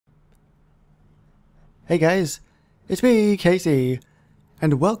Hey guys, it's me, Casey,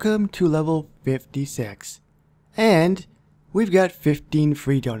 and welcome to level 56. And we've got 15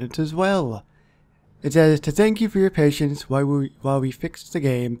 free donuts as well. It says, to thank you for your patience while we fixed the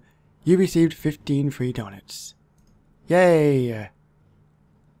game, you received 15 free donuts. Yay!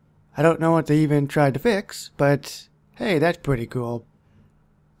 I don't know what they even tried to fix, but hey, that's pretty cool.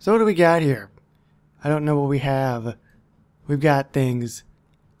 So what do we got here? I don't know what we have. We've got things.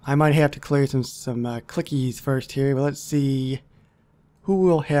 I might have to clear some clickies first here, but let's see who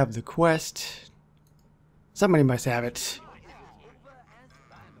will have the quest. Somebody must have it.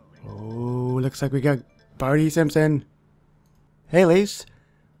 Oh, looks like we got Barty Simpson. Hey Lise,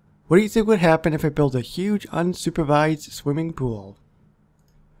 what do you think would happen if I built a huge unsupervised swimming pool?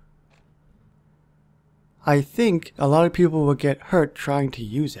 I think a lot of people will get hurt trying to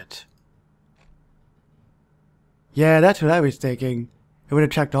use it. Yeah, that's what I was thinking. It would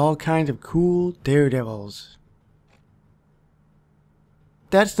attract all kinds of cool daredevils.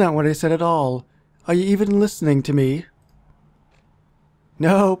 That's not what I said at all. Are you even listening to me?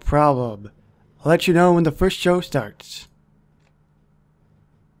 No problem. I'll let you know when the first show starts.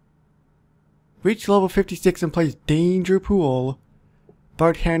 Reach level 56 and plays Danger Pool.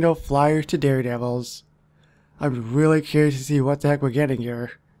 Bart handle flyers to daredevils. I'm really curious to see what the heck we're getting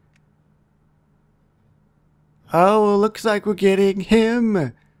here. Oh, looks like we're getting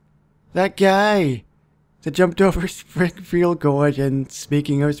him! That guy that jumped over Springfield Gorge. And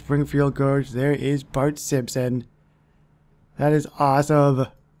speaking of Springfield Gorge, there is Bart Simpson. That is awesome.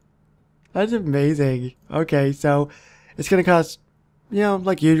 That's amazing. Okay, so it's gonna cost, you know,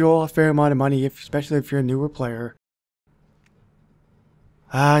 like usual, a fair amount of money, especially if you're a newer player.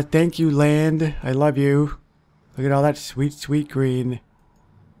 Thank you, land. I love you. Look at all that sweet, sweet green.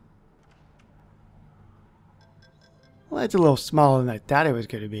 Well, it's a little smaller than I thought it was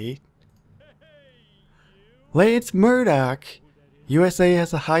going to be. Lance Murdock! USA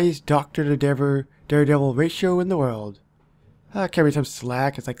has the highest Doctor to Daredevil ratio in the world. Cut me some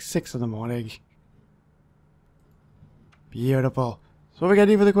slack. It's like 6 in the morning. Beautiful. So what we got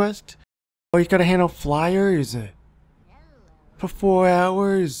to do for the quest? Oh, he's got to handle flyers. For 4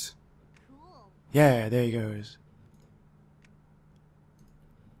 hours. Yeah, there he goes.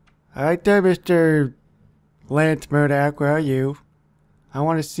 Alright there, Mr. Lance Murdock, where are you? I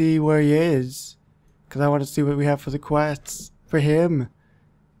want to see where he is. Because I want to see what we have for the quests for him.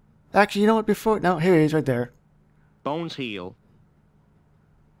 Actually, you know what, before... No, here he is right there. Bones Heel.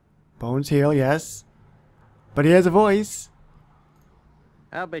 Bones Heel, yes. But he has a voice.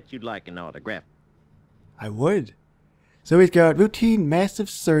 I'll bet you'd like an autograph. I would. So he's got routine massive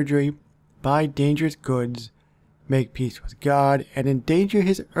surgery, buy dangerous goods, make peace with God, and endanger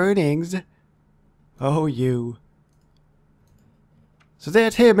his earnings. Oh, you. So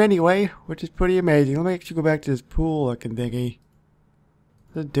that's him anyway, which is pretty amazing. Let me actually go back to this pool looking thingy.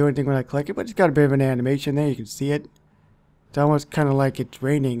 Doesn't do anything when I click it, but it's got a bit of an animation there. You can see it. It's almost kind of like it's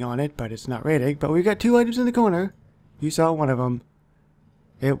raining on it, but it's not raining. But we got 2 items in the corner. You saw one of them.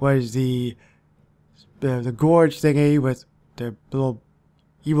 It was the gorge thingy with the little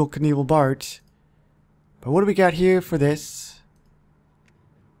Evil Knievel Bart. But what do we got here for this?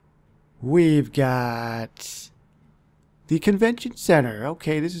 We've got the convention center.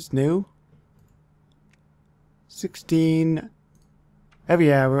 Okay, this is new. 16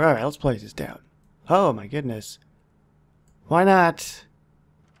 every hour. Alright, let's place this down. Oh my goodness. Why not?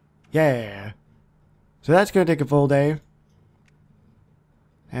 Yeah. So that's going to take a full day.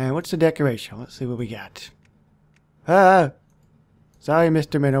 And what's the decoration? Let's see what we got. Sorry,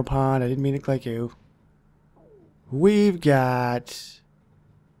 Mr. Minnow Pond. I didn't mean to click you. We've got...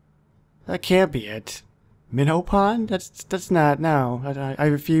 That can't be it. Minnow Pond? That's not, no. I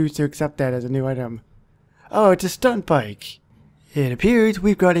refuse to accept that as a new item. Oh, it's a stunt bike. It appears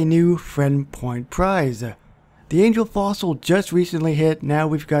we've got a new Friend Point prize. The Angel Fossil just recently hit. Now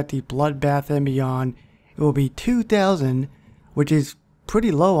we've got the Bloodbath and Beyond. It will be 2,000, which is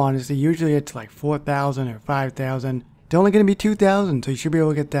pretty low, honestly. Usually it's like 4,000 or 5,000. It's only going to be 2,000, so you should be able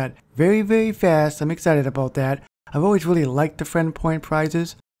to get that very, very fast. I'm excited about that. I've always really liked the Friend Point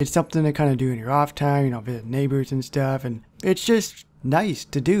prizes. It's something to kind of do in your off time, you know, visit neighbors and stuff. And it's just nice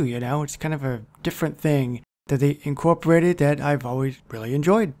to do, you know. It's kind of a different thing that they incorporated that I've always really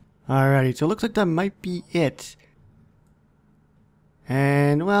enjoyed. Alrighty, so it looks like that might be it.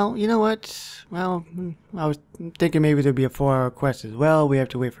 And, well, you know what? Well, I was thinking maybe there'd be a 4-hour quest as well. We have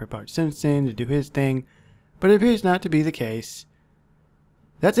to wait for Bart Simpson to do his thing. But it appears not to be the case.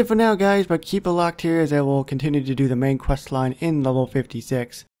 That's it for now, guys, but keep it locked here as I will continue to do the main quest line in level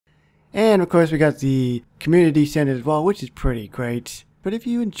 56. And, of course, we got the community center as well, which is pretty great. But if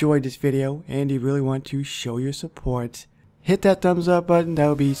you enjoyed this video and you really want to show your support, hit that thumbs up button. That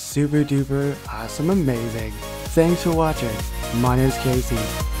would be super duper awesome amazing. Thanks for watching. My name is Casey,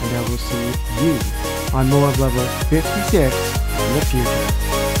 and I will see you on more of level 56 in the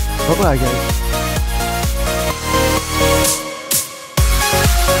future. Bye bye guys.